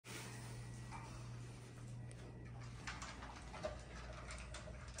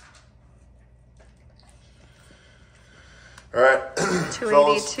All right.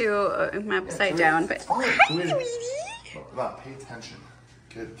 282, I'm upside down, but hi, sweetie. Come on, pay attention.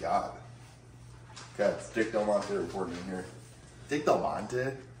 Good God. Okay, it's Dick Del Monte reporting in here. Dick Del Monte?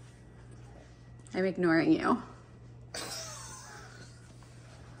 I'm ignoring you.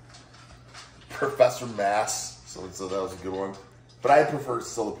 Professor Mass. So that was a good one. But I prefer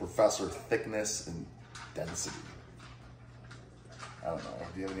still the Professor Thickness and Density. I don't know.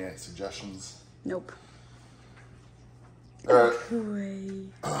 Do you have any suggestions? Nope. All right.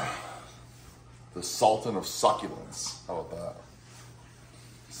 The Sultan of Succulents. How about that?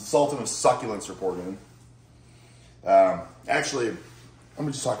 It's the Sultan of Succulents reporting. Actually, let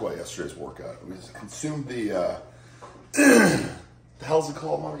me just talk about yesterday's workout. We just consumed the hell's it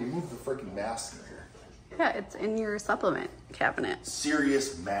called, Mom? You moved the freaking mask in here. Yeah, it's in your supplement cabinet.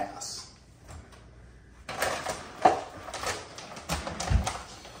 Serious Mass.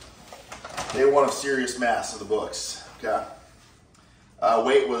 Day one of Serious Mass in the books. Okay.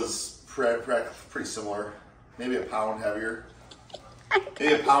 Weight was pretty similar. Maybe a pound heavier.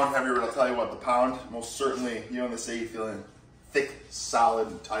 Maybe a pound heavier, but I'll tell you what, the pound, most certainly, you know when they say you're feeling thick, solid,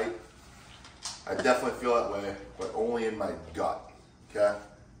 and tight? I definitely feel that way, but only in my gut. Okay?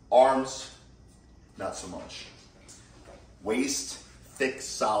 Arms, not so much. Waist, thick,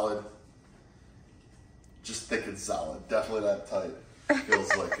 solid. Just thick and solid. Definitely not tight.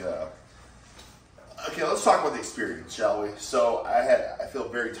 Feels like, okay, let's talk about the experience, shall we? So I feel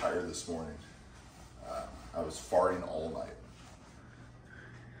very tired this morning. I was farting all night.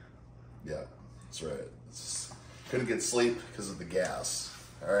 Yeah, that's right. Couldn't get sleep because of the gas.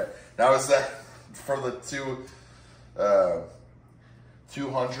 All right. Now is that for the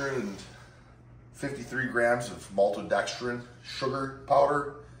 253 grams of maltodextrin sugar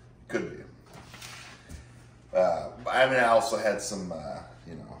powder? Could be. I mean, I also had some,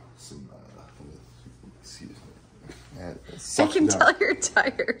 excuse me. I can tell you're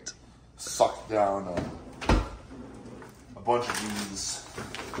tired. Sucked down a bunch of these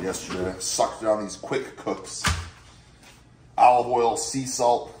yesterday. Sucked down these quick cooks. Olive oil, sea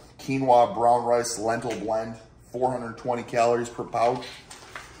salt, quinoa, brown rice, lentil blend. 420 calories per pouch.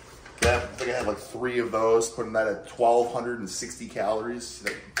 Okay, I think I had like 3 of those. Putting that at 1,260 calories.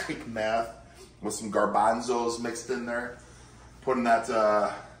 That quick math. With some garbanzos mixed in there. Putting that,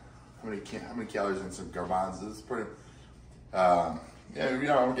 how many calories in some garbanzos? Pretty, yeah, you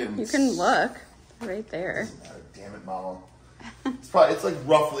know, I'm getting. You can look right there. Doesn't matter. Damn it, Mama. It's like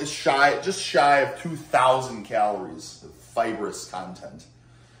roughly just shy of 2,000 calories of fibrous content.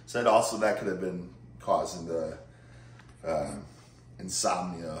 So that could have been causing the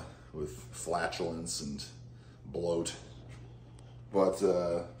insomnia with flatulence and bloat. But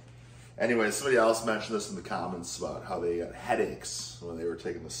anyway, somebody else mentioned this in the comments about how they got headaches when they were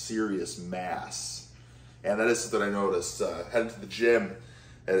taking the Serious Mass. And that is something I noticed. Heading to the gym,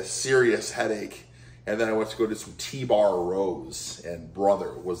 had a serious headache. And then I went to go do some T-bar rows. And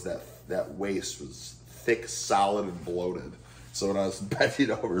brother, was that waist was thick, solid, and bloated. So when I was bending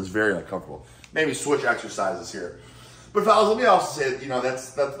over, it was very uncomfortable. Maybe switch exercises here. But fellas, let me also say that, you know,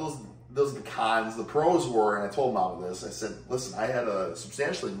 those are the cons. The pros were, and I told Mama this, I said, listen, I had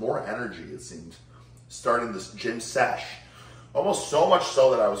substantially more energy, it seemed, starting this gym sesh. Almost so much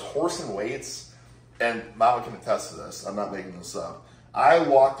so that I was horsing weights, and Mama can attest to this. I'm not making this up. I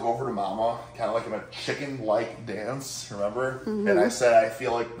walked over to Mama, kind of like in a chicken-like dance, remember? Mm-hmm. And I said, I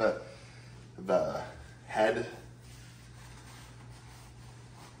feel like the head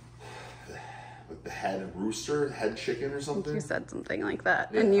rooster, head chicken or something. You said something like that.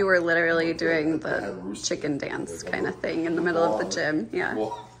 Yeah. And you were literally doing the chicken dance kind of thing in the middle of the gym. Yeah.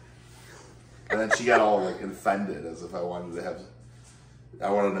 Well, and then she got all like offended as if I wanted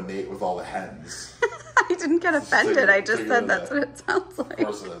to mate with all the hens. I didn't get offended. I just said that's what it sounds like. Of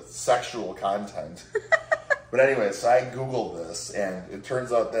course, it's sexual content. But anyway, so I Googled this, and it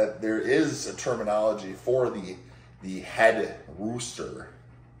turns out that there is a terminology for the head rooster,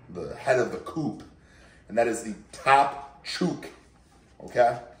 the head of the coop, and that is the top chook,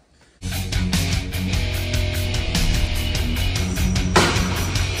 okay?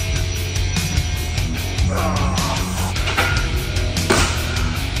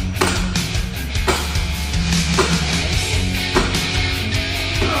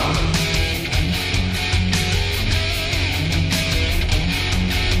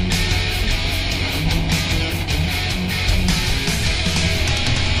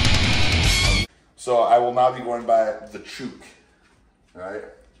 So I will now be going by the Chook, all right?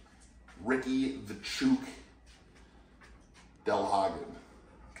 Ricky the Chook Del Hagen,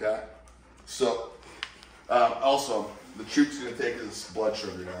 okay? So, also, the Chook's gonna take his blood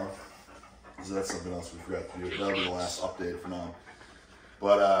sugar now. So that's something else we forgot to do. That'll be the last update for now.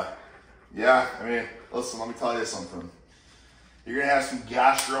 But yeah, I mean, listen, let me tell you something. You're gonna have some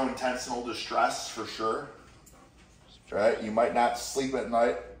gastrointestinal distress for sure. Right? You might not sleep at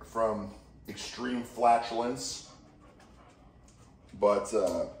night from extreme flatulence, but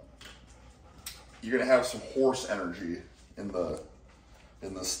you're gonna have some horse energy in the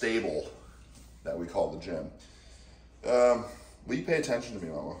stable that we call the gym. Will you pay attention to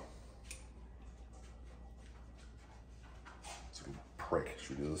me, Mama? It's a good prick.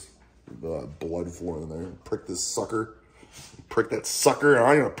 Should we do this? Blood flowing in there. Prick this sucker. Prick that sucker.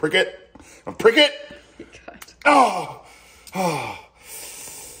 I'm gonna prick it. I'm prick it. God. Oh. Oh.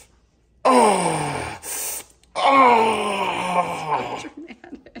 Oh. Oh. So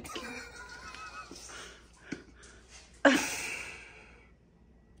dramatic.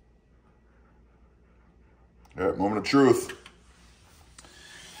 All right, moment of truth.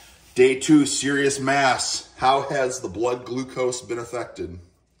 Day 2, serious mass. How has the blood glucose been affected?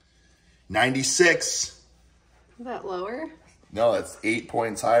 96. Is that lower? No, that's 8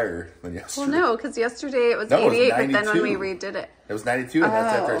 points higher than yesterday. Well, no, because yesterday it was No, 88, it was but then when we 92. redid it. It was 92, and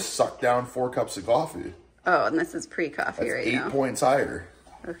that's after I Oh. sucked down 4 cups of coffee. Oh, and this is pre-coffee That's right 8 now. points higher.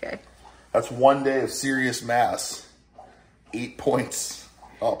 Okay. That's 1 day of serious mass. 8 points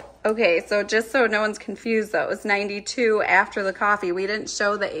up. Okay, so just so no one's confused, though, it was 92 after the coffee. We didn't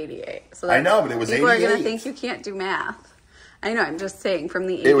show the 88. So I know, but it was people 88. People are going to think you can't do math. I know, I'm just saying from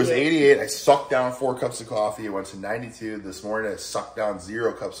the 88. It was 88. I sucked down 4 cups of coffee. It went to 92. This morning, I sucked down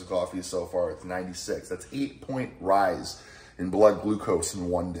 0 cups of coffee so far. It's 96. That's 8-point rise in blood glucose in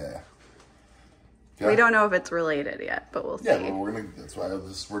 1 day. Okay? We don't know if it's related yet, but we'll see. Yeah, well, that's why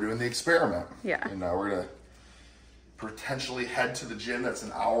we're doing the experiment. Yeah. And now we're going to potentially head to the gym that's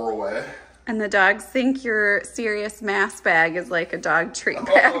an hour away. And the dogs think your serious mass bag is like a dog treat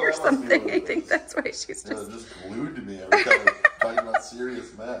bag or that must be something. what I it think is. that's why she's Yeah, just... just glued to me every time we're talking about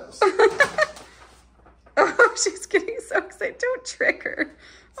serious mass. Oh, she's getting so excited. Don't trick her.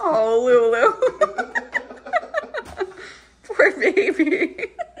 Oh, Lulu. Poor baby.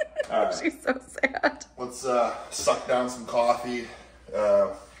 All right. She's so sad. Let's suck down some coffee,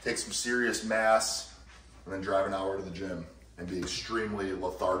 take some serious mass, and then drive an hour to the gym and be extremely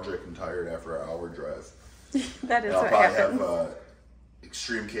lethargic and tired after our hour drive. That is And I'll what probably happens. have an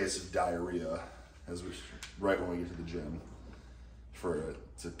extreme case of diarrhea right when we get to the gym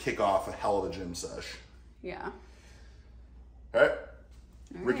to kick off a hell of a gym sesh. Yeah. All right.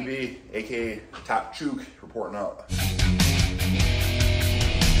 Ricky B, aka Top Chook, reporting out.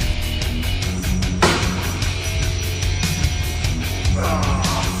 Ah.